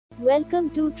Welcome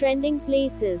to Trending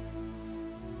Places.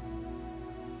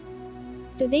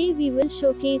 Today we will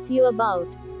showcase you about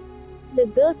the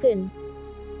Gherkin.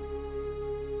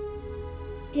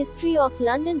 History of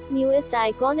London's newest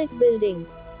iconic building.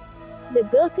 The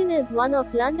Gherkin is one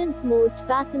of London's most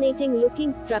fascinating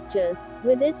looking structures,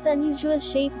 with its unusual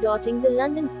shape dotting the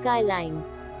London skyline.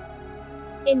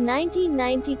 In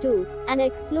 1992, an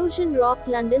explosion rocked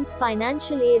London's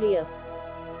financial area,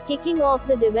 kicking off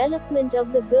the development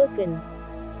of the Gherkin.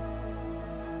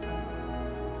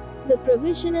 The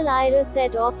Provisional IRA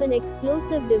set off an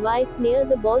explosive device near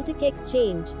the Baltic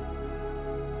Exchange,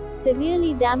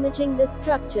 severely damaging the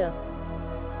structure.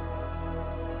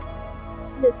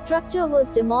 The structure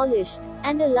was demolished,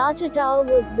 and a larger tower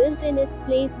was built in its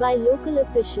place by local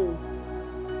officials.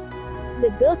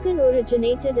 The Gherkin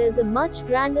originated as a much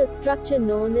grander structure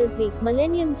known as the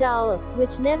Millennium Tower,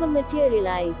 which never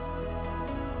materialized.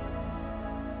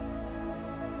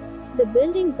 The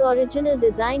building's original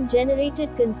design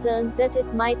generated concerns that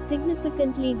it might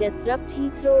significantly disrupt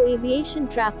Heathrow aviation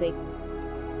traffic.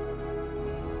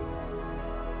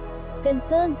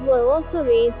 Concerns were also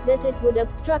raised that it would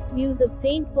obstruct views of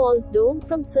St. Paul's Dome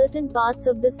from certain parts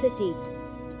of the city.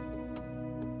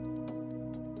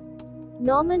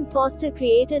 Norman Foster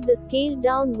created the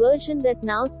scaled-down version that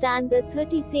now stands at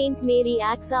 30 St. Mary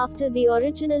Axe after the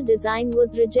original design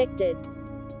was rejected.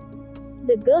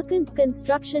 The Gherkin's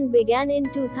construction began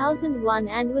in 2001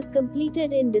 and was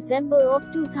completed in December of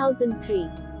 2003.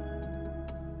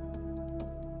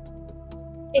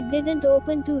 It didn't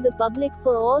open to the public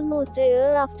for almost a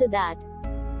year after that.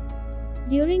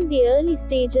 During the early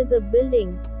stages of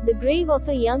building, the grave of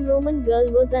a young Roman girl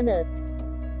was unearthed.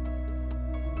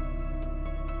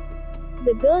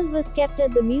 The girl was kept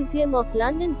at the Museum of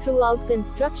London throughout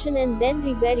construction and then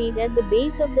reburied at the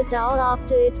base of the tower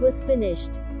after it was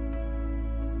finished.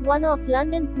 One of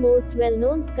London's most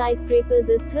well-known skyscrapers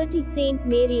is 30 St.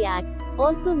 Mary Axe,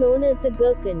 also known as the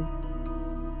Gherkin.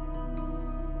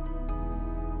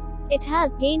 It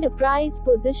has gained a prized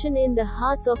position in the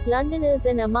hearts of Londoners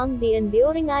and among the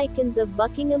enduring icons of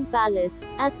Buckingham Palace,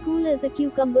 as cool as a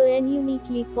cucumber and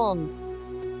uniquely formed.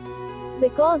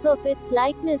 Because of its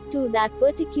likeness to that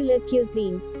particular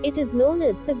cuisine, it is known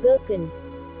as the Gherkin.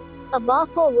 A bar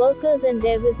for workers and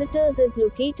their visitors is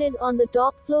located on the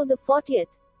top floor, the 40th,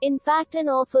 in fact, and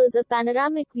offers a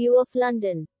panoramic view of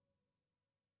London.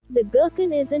 The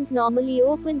Gherkin isn't normally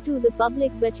open to the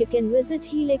public, but you can visit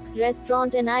Helix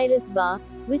Restaurant and Iris Bar,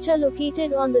 which are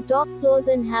located on the top floors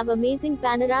and have amazing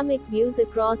panoramic views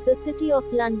across the City of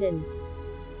London.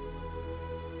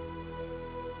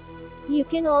 You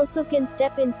can also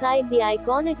step inside the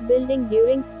iconic building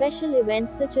during special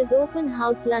events such as Open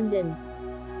House London.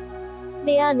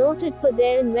 They are noted for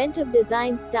their inventive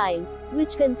design style,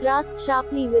 which contrasts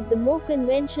sharply with the more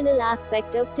conventional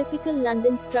aspect of typical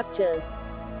London structures.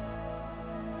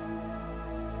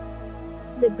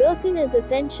 The Gherkin is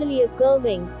essentially a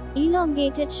curving,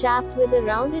 elongated shaft with a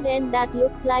rounded end that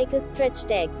looks like a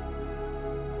stretched egg.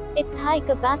 Its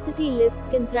high-capacity lifts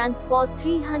can transport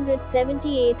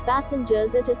 378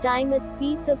 passengers at a time at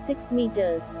speeds of 6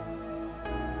 meters.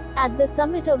 At the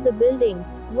summit of the building,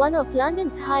 one of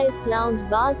London's highest lounge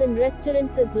bars and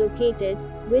restaurants is located,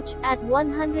 which, at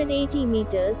 180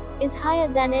 meters, is higher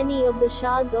than any of the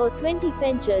Shards or 20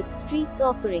 Fenchurch Street's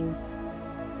offerings.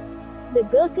 The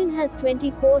Gherkin has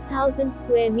 24,000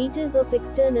 square meters of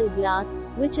external glass,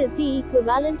 which is the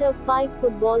equivalent of 5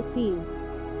 football fields.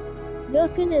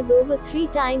 Gherkin is over 3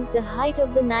 times the height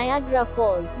of the Niagara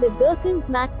Falls. The Gherkin's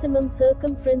maximum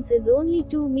circumference is only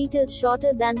 2 meters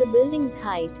shorter than the building's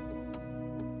height.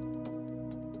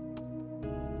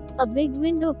 A big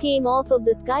window came off of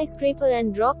the skyscraper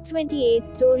and dropped 28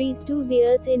 stories to the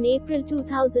earth in April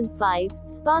 2005,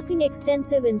 sparking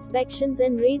extensive inspections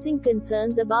and raising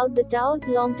concerns about the tower's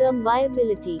long-term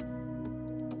viability.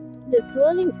 The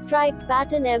swirling stripe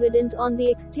pattern evident on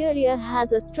the exterior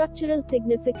has a structural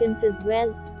significance as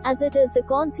well, as it is the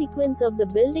consequence of the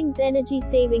building's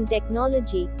energy-saving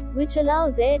technology, which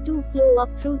allows air to flow up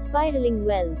through spiraling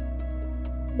wells.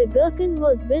 The Gherkin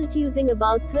was built using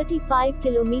about 35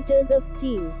 kilometers of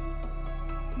steel.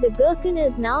 The Gherkin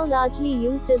is now largely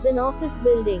used as an office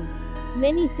building.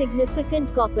 Many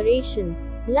significant corporations,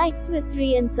 like Swiss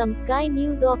Re and some Sky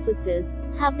News offices,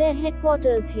 have their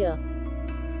headquarters here.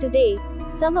 Today,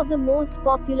 some of the most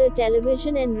popular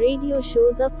television and radio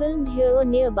shows are filmed here or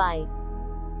nearby.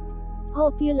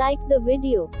 Hope you liked the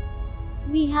video.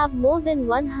 We have more than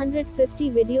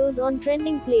 150 videos on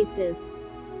trending places.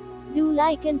 Do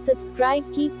like and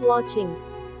subscribe. Keep watching.